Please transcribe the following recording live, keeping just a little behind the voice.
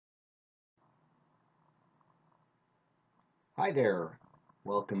Hi there.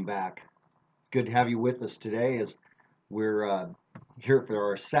 Welcome back. It's good to have you with us today as we're here for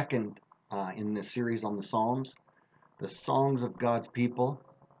our second in this series on the Psalms, the songs of God's people.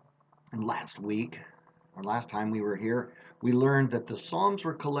 And last week, or last time we were here, we learned that the Psalms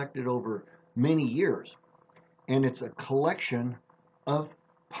were collected over many years, and it's a collection of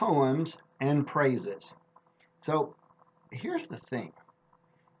poems and praises. So here's the thing.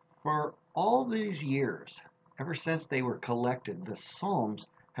 For all these years, ever since they were collected, the Psalms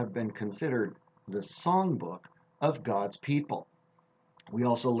have been considered the songbook of God's people. We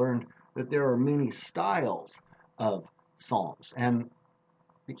also learned that there are many styles of psalms, and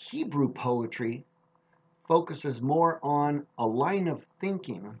the Hebrew poetry focuses more on a line of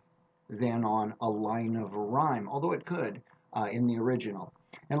thinking than on a line of rhyme, although it could in the original.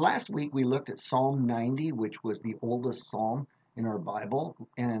 And last week we looked at Psalm 90, which was the oldest psalm in our Bible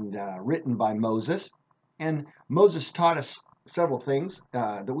and written by Moses. And Moses taught us several things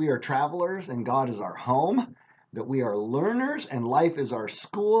that we are travelers and God is our home, that we are learners and life is our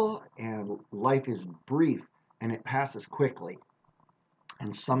school, and life is brief and it passes quickly.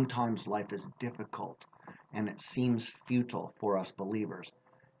 And sometimes life is difficult and it seems futile for us believers.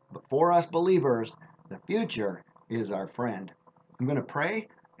 But for us believers, the future is our friend. I'm going to pray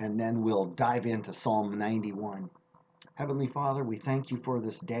and then we'll dive into Psalm 91. Heavenly Father, we thank you for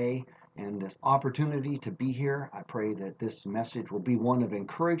this day and this opportunity to be here. I pray that this message will be one of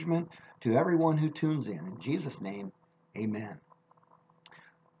encouragement to everyone who tunes in. In Jesus' name, amen.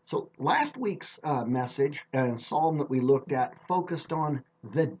 So last week's message and psalm that we looked at focused on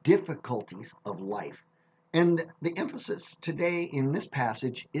the difficulties of life. And the emphasis today in this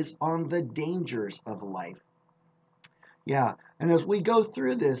passage is on the dangers of life. Yeah, and as we go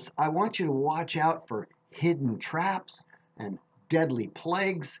through this, I want you to watch out for hidden traps and deadly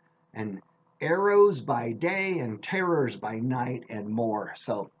plagues and arrows by day and terrors by night and more.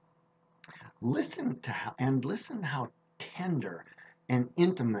 So listen how tender and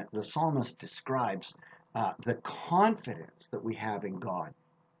intimate the psalmist describes the confidence that we have in God.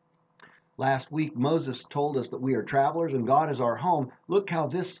 Last week, Moses told us that we are travelers and God is our home. Look how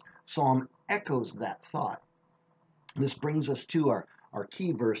this psalm echoes that thought. This brings us to our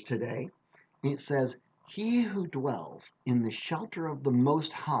key verse today. It says, "He who dwells in the shelter of the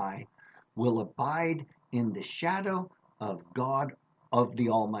Most High will abide in the shadow of God of the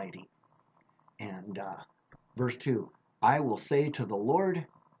Almighty." And verse 2, "I will say to the Lord,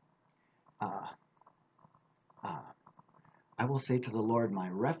 uh, uh, I will say to the Lord, my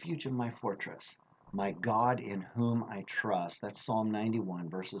refuge and my fortress, my God in whom I trust." That's Psalm 91,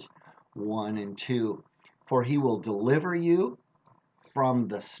 verses 1 and 2. "For he will deliver you from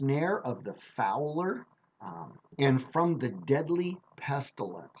the snare of the fowler and from the deadly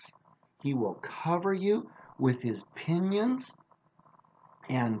pestilence. He will cover you with his pinions,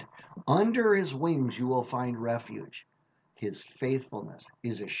 and under his wings you will find refuge. His faithfulness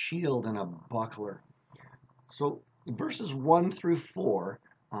is a shield and a buckler." So verses 1 through 4,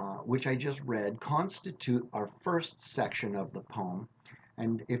 which I just read, constitute our first section of the poem.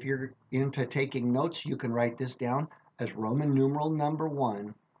 And if you're into taking notes, you can write this down as Roman numeral number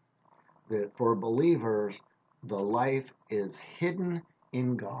 1, that for believers, the life is hidden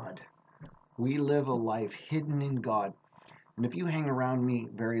in God. We live a life hidden in God. And if you hang around me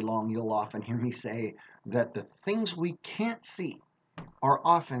very long, you'll often hear me say that the things we can't see are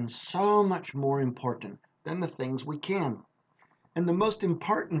often so much more important than the things we can. And the most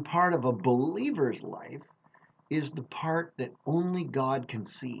important part of a believer's life is the part that only God can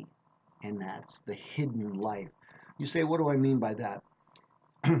see, and that's the hidden life. You say, what do I mean by that?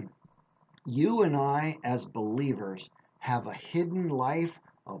 You and I, as believers, have a hidden life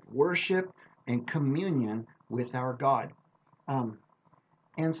of worship and communion with our God.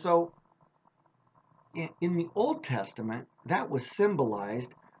 And so in the Old Testament, that was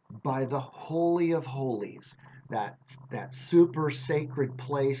symbolized by the Holy of Holies, that super sacred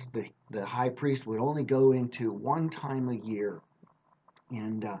place the high priest would only go into one time a year.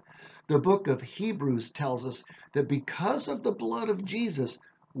 And the book of Hebrews tells us that because of the blood of Jesus,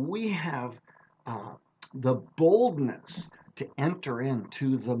 we have the boldness to enter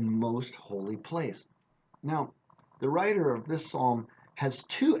into the most holy place. Now, the writer of this psalm has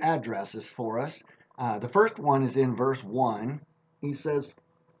two addresses for us. The first one is in verse 1. He says,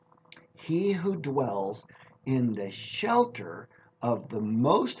 "He who dwells in the shelter of the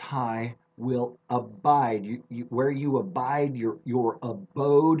Most High will abide." Where you abide, your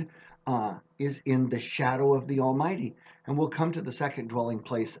abode is in the shadow of the Almighty. And we'll come to the second dwelling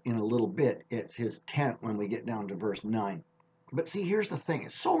place in a little bit. It's his tent when we get down to verse 9. But see, here's the thing.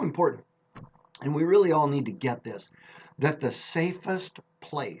 It's so important, and we really all need to get this. that the safest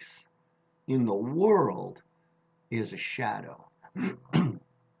place in the world is a shadow.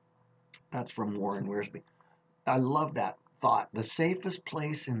 That's from Warren Wiersbe. I love that thought. The safest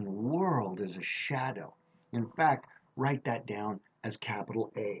place in the world is a shadow. In fact, write that down as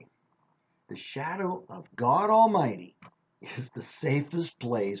capital A. The shadow of God Almighty is the safest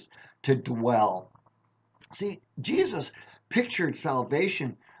place to dwell. See, Jesus pictured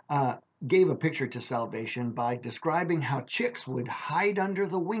salvation, gave a picture to salvation by describing how chicks would hide under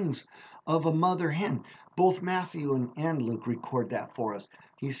the wings of a mother hen. Both Matthew and Luke record that for us.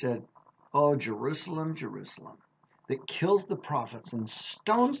 He said, "Oh, Jerusalem, Jerusalem, that kills the prophets and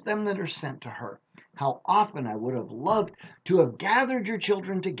stones them that are sent to her. How often I would have loved to have gathered your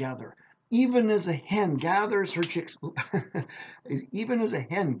children together, even as a hen gathers her chicks, even as a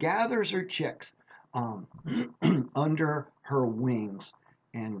hen gathers her chicks under her wings,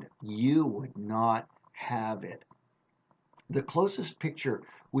 and you would not have it." The closest picture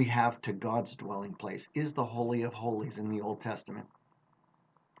we have to God's dwelling place is the Holy of Holies in the Old Testament.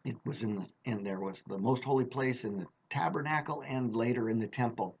 It was and there was the most holy place in the tabernacle and later in the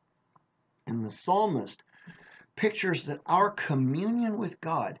temple. And the psalmist pictures that our communion with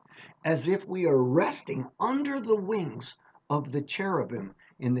God as if we are resting under the wings of the cherubim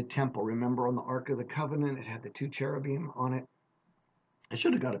in the temple. Remember on the Ark of the Covenant, it had the two cherubim on it. I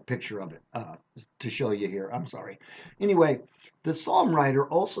should have got a picture of it to show you here. I'm sorry. Anyway, the psalm writer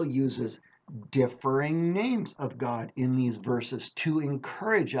also uses differing names of God in these verses to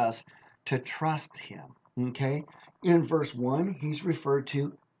encourage us to trust him. Okay? In verse 1, he's referred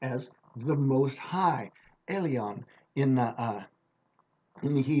to as the Most High, Elyon, in the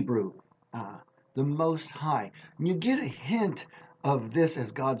Hebrew, the Most High. And you get a hint of this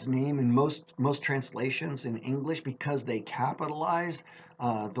as God's name in most translations in English because they capitalize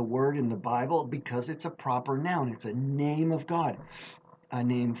the word in the Bible because it's a proper noun. It's a name of God, a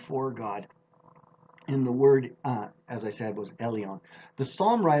name for God. And the word, as I said, was Elyon. The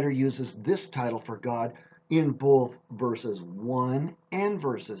psalm writer uses this title for God in both verses 1 and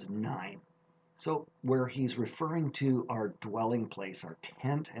verses 9. So where he's referring to our dwelling place, our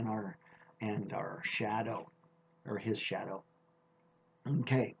tent and our shadow, or his shadow.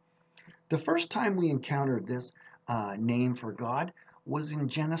 Okay. The first time we encountered this name for God was in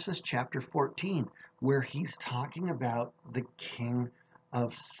Genesis chapter 14, where he's talking about the king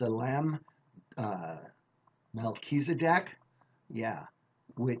of Salem, Melchizedek. Yeah,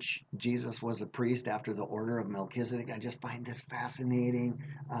 which Jesus was a priest after the order of Melchizedek. I just find this fascinating,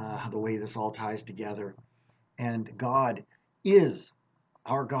 the way this all ties together. And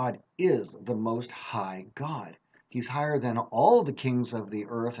our God is the Most High God. He's higher than all the kings of the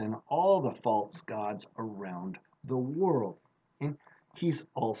earth and all the false gods around the world. And he's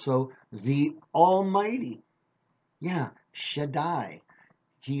also the Almighty. Yeah, Shaddai.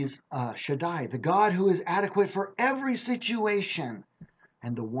 He's Shaddai, the God who is adequate for every situation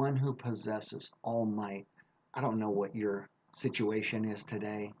and the one who possesses all might. I don't know what your situation is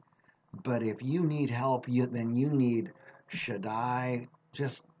today, but if you need help, then you need Shaddai.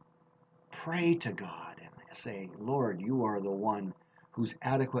 Just pray to God and say, Lord, you are the one who's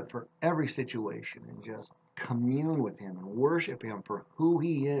adequate for every situation, and just commune with him and worship him for who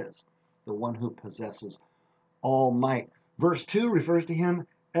he is, the one who possesses all might. Verse 2 refers to him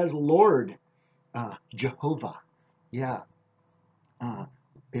as Lord, Jehovah. Yeah.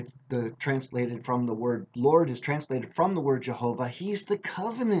 It's translated from the word Lord is translated from the word Jehovah. He's the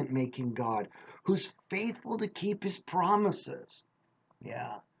covenant making God who's faithful to keep his promises.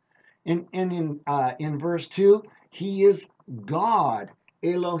 Yeah. And in verse 2, he is God,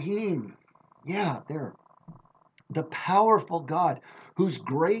 Elohim. Yeah, there. The powerful God whose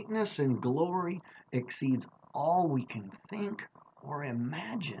greatness and glory exceeds all we can think or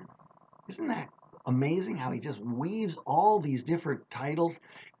imagine. Isn't that amazing how he just weaves all these different titles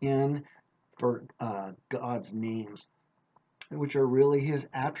in for God's names, which are really his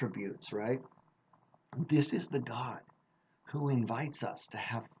attributes, right? This is the God who invites us to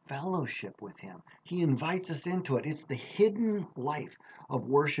have fellowship with him. He invites us into it. It's the hidden life of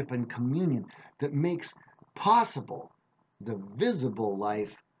worship and communion that makes possible the visible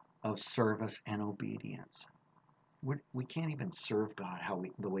life of service and obedience. We can't even serve God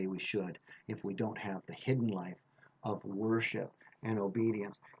the way we should if we don't have the hidden life of worship and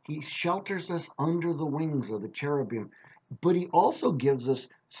obedience. He shelters us under the wings of the cherubim, but he also gives us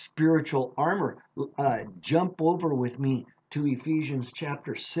spiritual armor. Jump over with me to Ephesians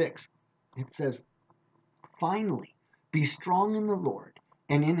chapter 6. It says, "Finally, be strong in the Lord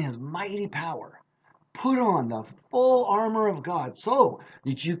and in his mighty power. Put on the full armor of God so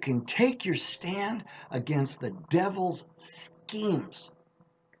that you can take your stand against the devil's schemes.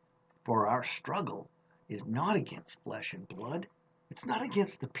 For our struggle is not against flesh and blood. It's not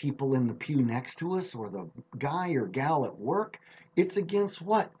against the people in the pew next to us or the guy or gal at work. It's against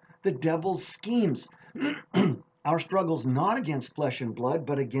what? The devil's schemes. Our struggle's not against flesh and blood,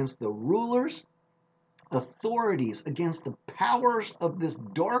 but against the rulers, authorities, against the powers of this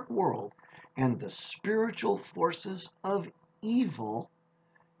dark world and the spiritual forces of evil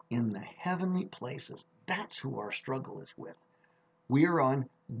in the heavenly places. That's who our struggle is with. We are on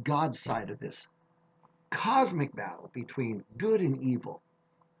God's side of this cosmic battle between good and evil.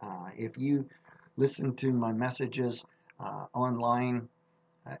 If you listen to my messages online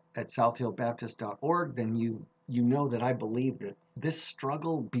at southhillbaptist.org, then you know that I believe that this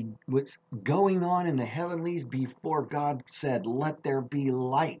struggle, what's going on in the heavenlies before God said, "Let there be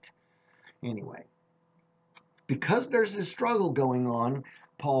light." Anyway, because there's this struggle going on,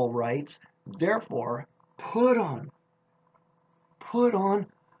 Paul writes, therefore, put on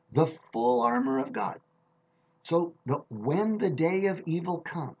the full armor of God, so that when the day of evil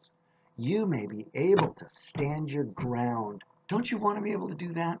comes, you may be able to stand your ground. Don't you want to be able to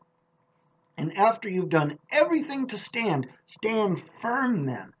do that? And after you've done everything to stand, stand firm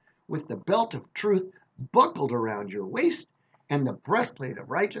then, with the belt of truth buckled around your waist, and the breastplate of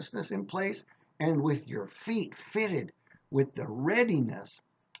righteousness in place, and with your feet fitted with the readiness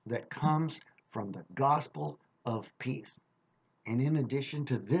that comes from the gospel of peace. And in addition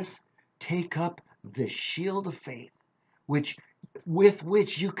to this, take up the shield of faith, with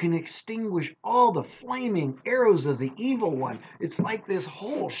which you can extinguish all the flaming arrows of the evil one. It's like this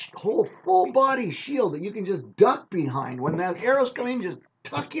whole full body shield that you can just duck behind. When that arrows come in, just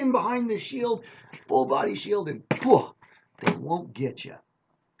tuck in behind the shield, full body shield, and poof, they won't get you.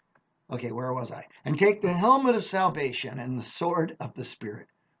 Okay, where was I? And take the helmet of salvation and the sword of the Spirit,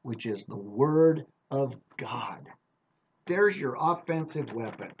 which is the word of God. There's your offensive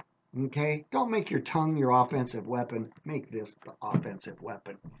weapon. Okay? Don't make your tongue your offensive weapon. Make this the offensive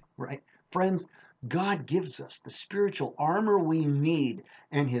weapon. Right? Friends, God gives us the spiritual armor we need,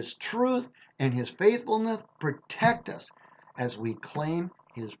 and His truth and His faithfulness protect us as we claim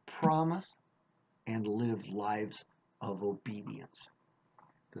His promise and live lives of obedience.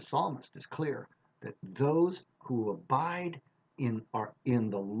 The psalmist is clear that those who abide in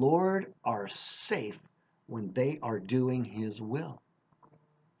the Lord are safe when they are doing His will.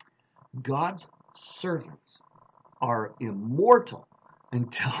 God's servants are immortal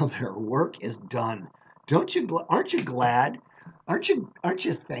until their work is done. Aren't you glad? Aren't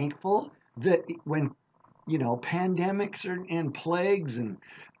you thankful that when pandemics and plagues and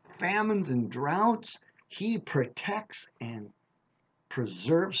famines and droughts, He protects and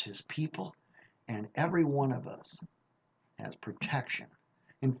preserves His people, and every one of us has protection.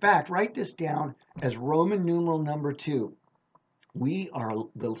 In fact, write this down as Roman numeral number 2.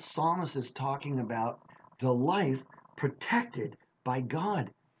 The psalmist is talking about the life protected by God.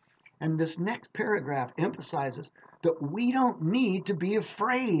 And this next paragraph emphasizes that we don't need to be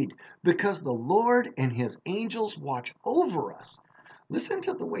afraid because the Lord and His angels watch over us. Listen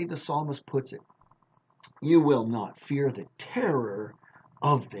to the way the psalmist puts it. You will not fear the terror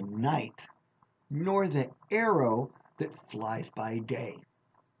of the night, nor the arrow that flies by day,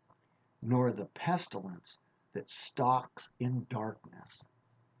 nor the pestilence that stalks in darkness,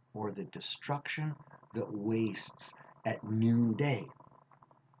 or the destruction that wastes at noonday.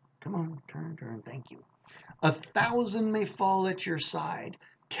 Come on, turn, thank you. 1,000 may fall at your side,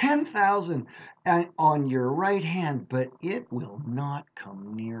 10,000 on your right hand, but it will not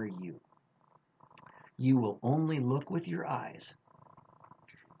come near you. You will only look with your eyes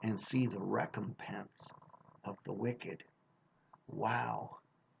and see the recompense of the wicked. Wow.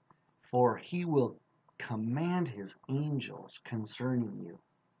 For He will command His angels concerning you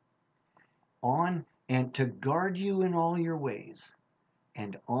and to guard you in all your ways,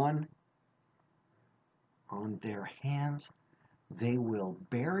 and on their hands they will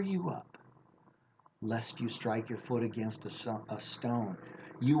bear you up, lest you strike your foot against a stone.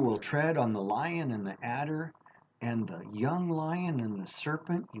 You will tread on the lion and the adder, and the young lion and the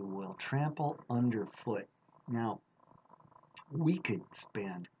serpent you will trample underfoot. Now, we could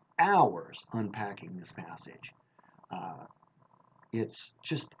spend hours unpacking this passage. It's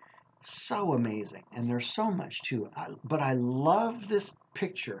just so amazing, and there's so much to it. But I love this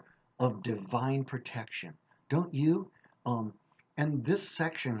picture of divine protection, don't you? And this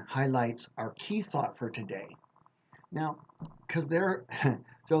section highlights our key thought for today. Now,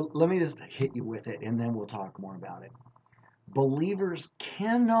 so let me just hit you with it, and then we'll talk more about it. Believers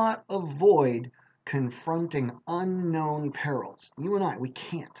cannot avoid confronting unknown perils. You and I, we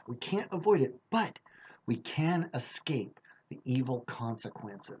can't avoid it, but we can escape the evil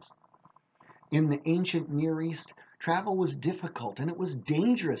consequences. In the ancient Near East, travel was difficult and it was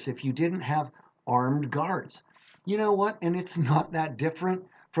dangerous if you didn't have armed guards. You know what? And it's not that different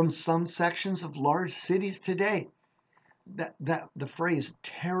from some sections of large cities today. That the phrase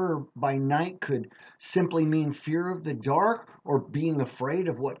terror by night could simply mean fear of the dark or being afraid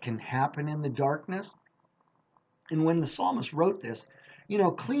of what can happen in the darkness. And when the psalmist wrote this,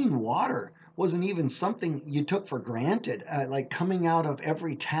 clean water wasn't even something you took for granted, like coming out of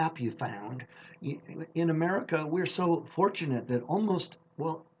every tap you found. In America, we're so fortunate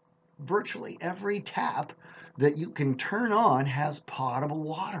that virtually every tap that you can turn on has potable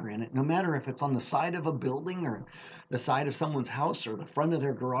water in it, no matter if it's on the side of a building or the side of someone's house or the front of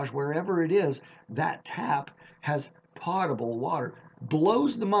their garage, wherever it is, that tap has potable water.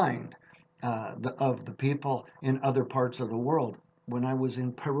 Blows the mind of the people in other parts of the world. When I was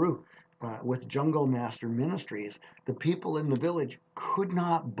in Peru with Jungle Master Ministries, the people in the village could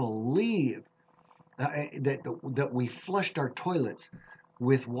not believe that we flushed our toilets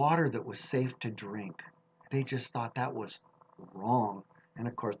with water that was safe to drink. They just thought that was wrong. And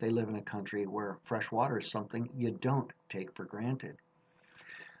of course, they live in a country where fresh water is something you don't take for granted.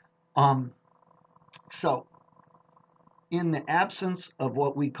 So, in the absence of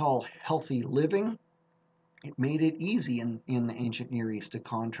what we call healthy living, it made it easy in the ancient Near East to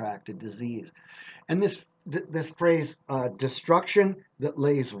contract a disease. And this phrase, destruction that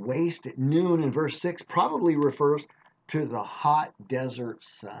lays waste at noon in verse 6, probably refers to the hot desert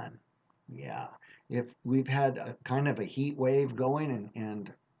sun. Yeah, if we've had a kind of a heat wave going,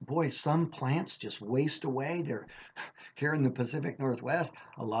 and boy, some plants just waste away. They're here in the Pacific Northwest,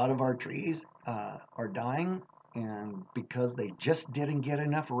 a lot of our trees are dying, and because they just didn't get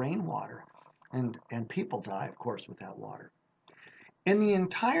enough rainwater. And people die, of course, without water. And the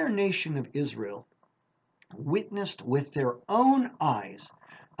entire nation of Israel witnessed with their own eyes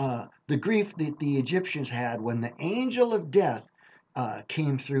the grief that the Egyptians had when the angel of death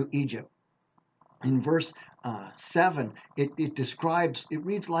came through Egypt. In verse 7, it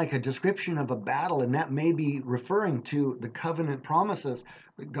reads like a description of a battle, and that may be referring to the covenant promises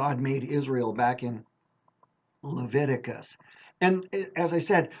that God made Israel back in Leviticus. And as I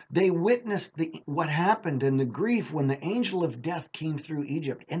said, they witnessed what happened and the grief when the angel of death came through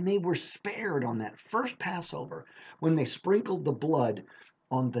Egypt. And they were spared on that first Passover when they sprinkled the blood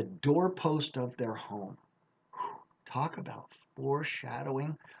on the doorpost of their home. Talk about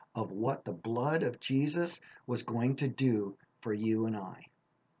foreshadowing of what the blood of Jesus was going to do for you and I.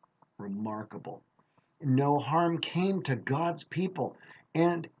 Remarkable. No harm came to God's people.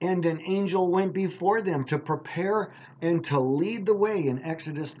 And an angel went before them to prepare and to lead the way. In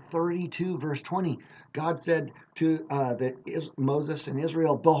Exodus 32, verse 20, God said to Moses and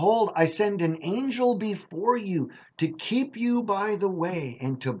Israel, "Behold, I send an angel before you to keep you by the way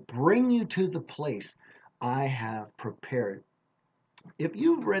and to bring you to the place I have prepared." If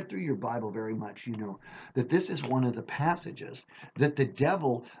you've read through your Bible very much, you know that this is one of the passages that the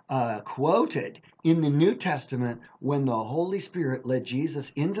devil quoted in the New Testament when the Holy Spirit led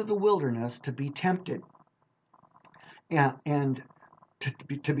Jesus into the wilderness to be tempted and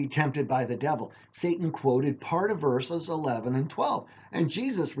to be tempted by the devil. Satan quoted part of verses 11 and 12, and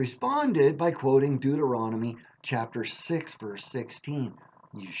Jesus responded by quoting Deuteronomy chapter 6, verse 16.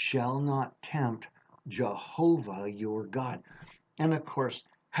 You shall not tempt Jehovah your God. And of course,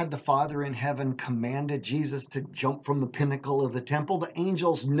 had the Father in heaven commanded Jesus to jump from the pinnacle of the temple, the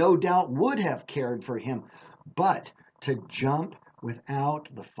angels no doubt would have cared for him. But to jump without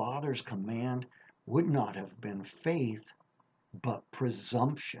the Father's command would not have been faith, but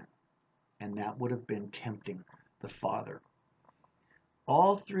presumption. And that would have been tempting the Father.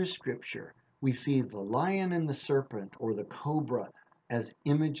 All through Scripture, we see the lion and the serpent, or the cobra, as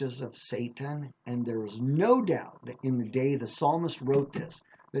images of Satan, and there is no doubt that in the day the psalmist wrote this,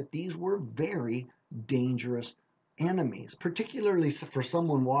 that these were very dangerous enemies, particularly for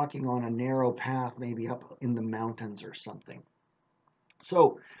someone walking on a narrow path, maybe up in the mountains or something.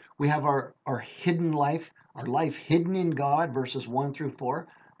 So we have our hidden life, our life hidden in God, verses 1 through 4,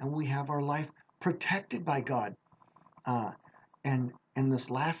 and we have our life protected by God. And this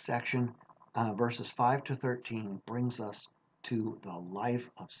last section, verses 5 to 13, brings us to the life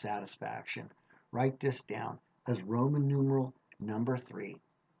of satisfaction. Write this down as Roman numeral number 3.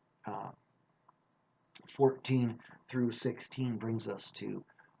 14 through 16 brings us to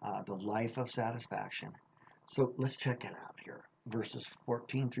the life of satisfaction. So let's check it out here. Verses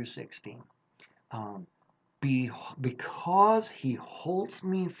 14 through 16. Because he holds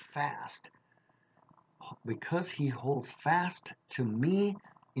me fast because he holds fast to me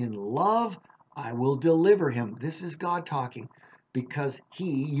in love, I will deliver him. This is God talking. Because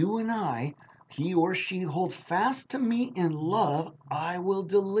you and I, he or she holds fast to me in love, I will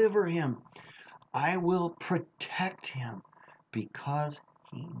deliver him. I will protect him because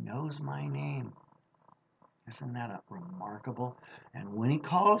he knows my name. Isn't that remarkable? And when he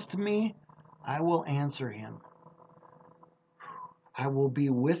calls to me, I will answer him. I will be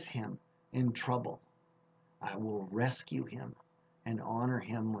with him in trouble. I will rescue him and honor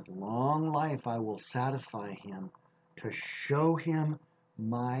him with long life. I will satisfy him to show him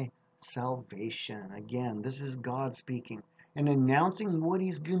my salvation. Again, this is God speaking and announcing what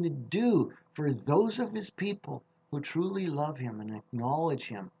he's going to do for those of his people who truly love him and acknowledge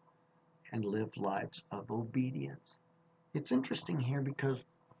him and live lives of obedience. It's interesting here because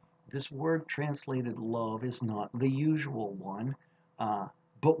this word translated love is not the usual one,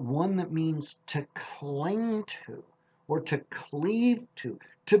 but one that means to cling to or to cleave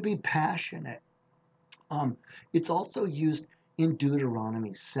to be passionate. It's also used in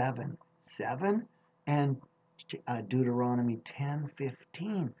Deuteronomy 7:7 and Deuteronomy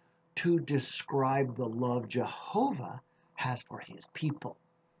 10:15 to describe the love Jehovah has for his people.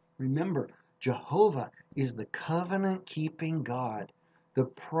 Remember, Jehovah is the covenant-keeping God, the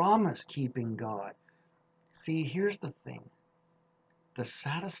promise-keeping God. See, here's the thing. The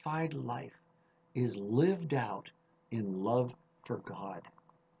satisfied life is lived out in love for God.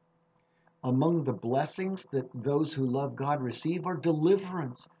 Among the blessings that those who love God receive are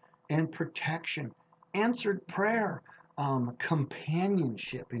deliverance and protection, answered prayer,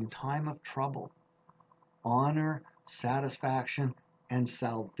 companionship in time of trouble, honor, satisfaction, and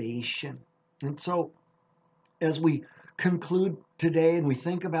salvation. And so, as we conclude today and we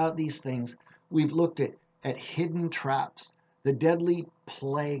think about these things, we've looked at hidden traps, the deadly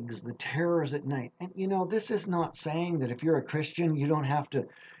plagues, the terrors at night. And this is not saying that if you're a Christian, you don't have to,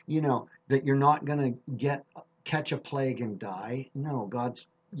 that you're not going to catch a plague and die. No, God's,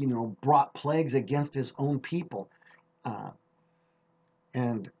 brought plagues against his own people.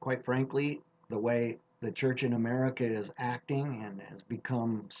 And quite frankly, the way the church in America is acting and has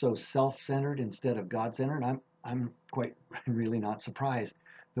become so self-centered instead of God-centered, I'm quite really not surprised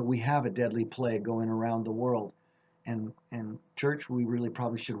that we have a deadly plague going around the world. And church, we really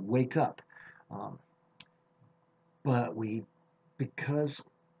probably should wake up. But because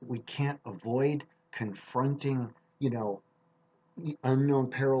we can't avoid confronting, unknown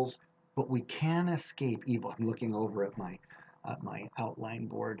perils, but we can escape evil. I'm looking over at my outline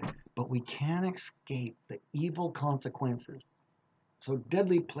board, but we can escape the evil consequences. So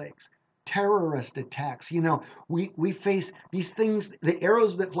deadly plagues, terrorist attacks. We face these things. The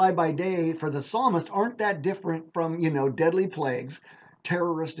arrows that fly by day for the psalmist aren't that different from, deadly plagues,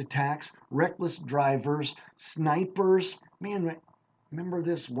 terrorist attacks, reckless drivers, snipers. Man, remember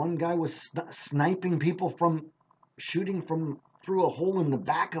this one guy was sniping people shooting through a hole in the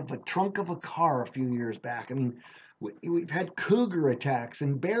back of a trunk of a car a few years back. I mean, we've had cougar attacks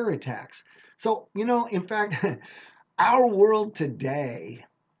and bear attacks. So, in fact, our world today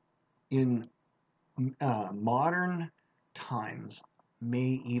in modern times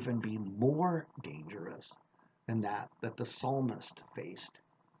may even be more dangerous than that the psalmist faced.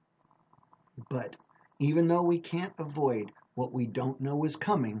 But even though we can't avoid what we don't know is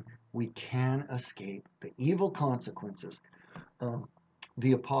coming, we can escape the evil consequences.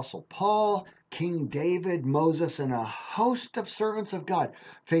 The Apostle Paul, King David, Moses, and a host of servants of God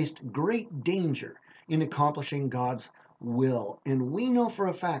faced great danger in accomplishing God's will. And we know for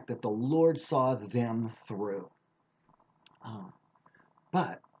a fact that the Lord saw them through.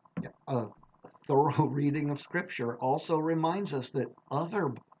 But a thorough reading of Scripture also reminds us that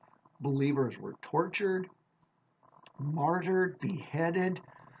other believers were tortured, martyred, beheaded,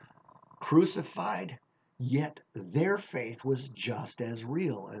 crucified, yet their faith was just as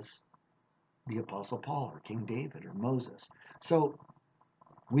real as the Apostle Paul or King David or Moses. So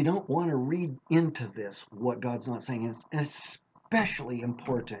we don't want to read into this what God's not saying. It's especially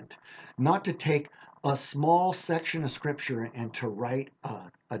important not to take a small section of Scripture and to write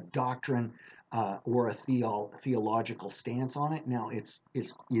a doctrine or a theological stance on it. Now, it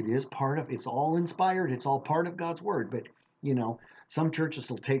is part of, it's all inspired, it's all part of God's Word, but, some churches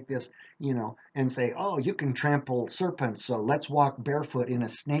will take this, and say, oh, you can trample serpents, so let's walk barefoot in a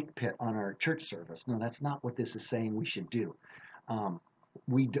snake pit on our church service. No, that's not what this is saying we should do.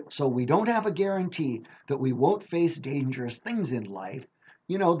 So we don't have a guarantee that we won't face dangerous things in life.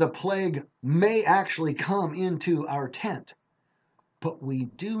 The plague may actually come into our tent, but we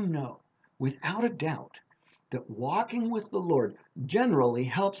do know without a doubt that walking with the Lord generally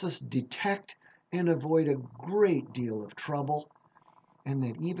helps us detect and avoid a great deal of trouble, and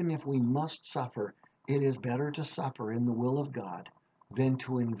that even if we must suffer, it is better to suffer in the will of God than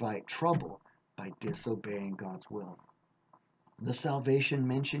to invite trouble by disobeying God's will. The salvation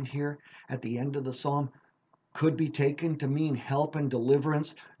mentioned here at the end of the psalm could be taken to mean help and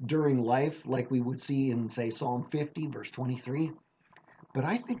deliverance during life, like we would see in, say, Psalm 50, verse 23. But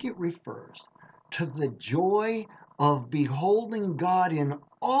I think it refers to the joy of beholding God in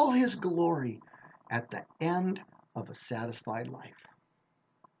all his glory at the end of a satisfied life,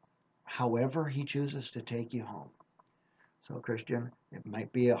 however he chooses to take you home. So, Christian, it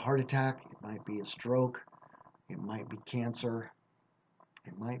might be a heart attack, it might be a stroke, it might be cancer,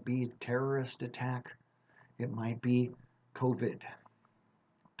 it might be a terrorist attack, it might be COVID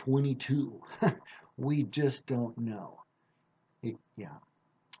 22. We just don't know. Yeah.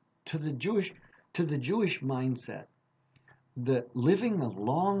 To the Jewish mindset, that living a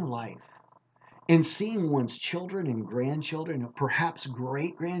long life and seeing one's children and grandchildren, and perhaps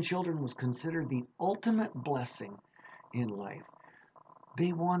great grandchildren, was considered the ultimate blessing in life.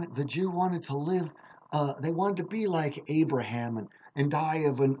 The Jew wanted to live, they wanted to be like Abraham and die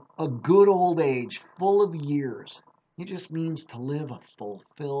of a good old age, full of years. It just means to live a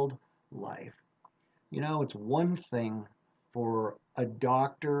fulfilled life. You know, it's one thing for a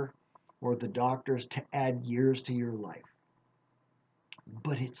doctor or the doctors to add years to your life,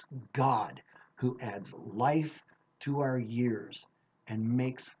 but it's God who adds life to our years and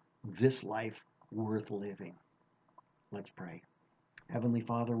makes this life worth living. Let's pray. Heavenly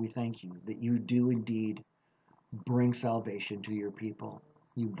Father, we thank you that you do indeed bring salvation to your people.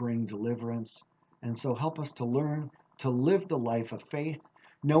 You bring deliverance. And so help us to learn to live the life of faith,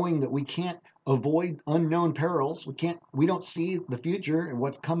 knowing that we can't avoid unknown perils. We don't see the future and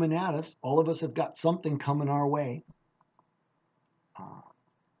what's coming at us. All of us have got something coming our way.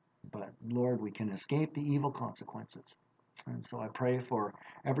 But Lord, we can escape the evil consequences. And so I pray for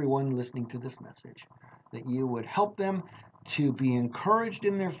everyone listening to this message that you would help them to be encouraged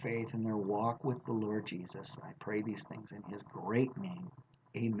in their faith and their walk with the Lord Jesus. I pray these things in his great name.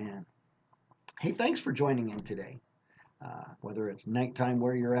 Amen. Hey, thanks for joining in today. Whether it's nighttime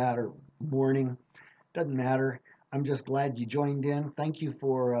where you're at or morning, doesn't matter. I'm just glad you joined in. Thank you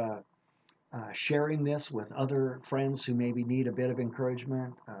for sharing this with other friends who maybe need a bit of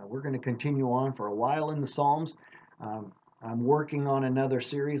encouragement. We're going to continue on for a while in the Psalms. I'm working on another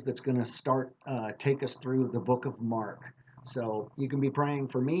series that's going to take us through the book of Mark. So you can be praying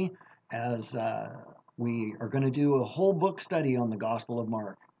for me as we are going to do a whole book study on the Gospel of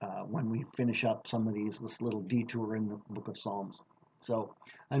Mark when we finish up this little detour in the book of Psalms. So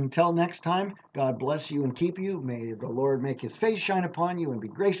until next time, God bless you and keep you. May the Lord make his face shine upon you and be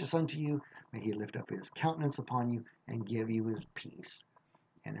gracious unto you. May he lift up his countenance upon you and give you his peace.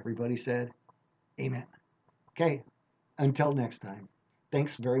 And everybody said, amen. Okay, until next time,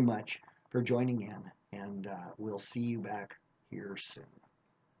 thanks very much for joining in, and we'll see you back here soon.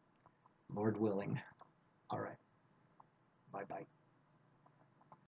 Lord willing. All right. Bye-bye.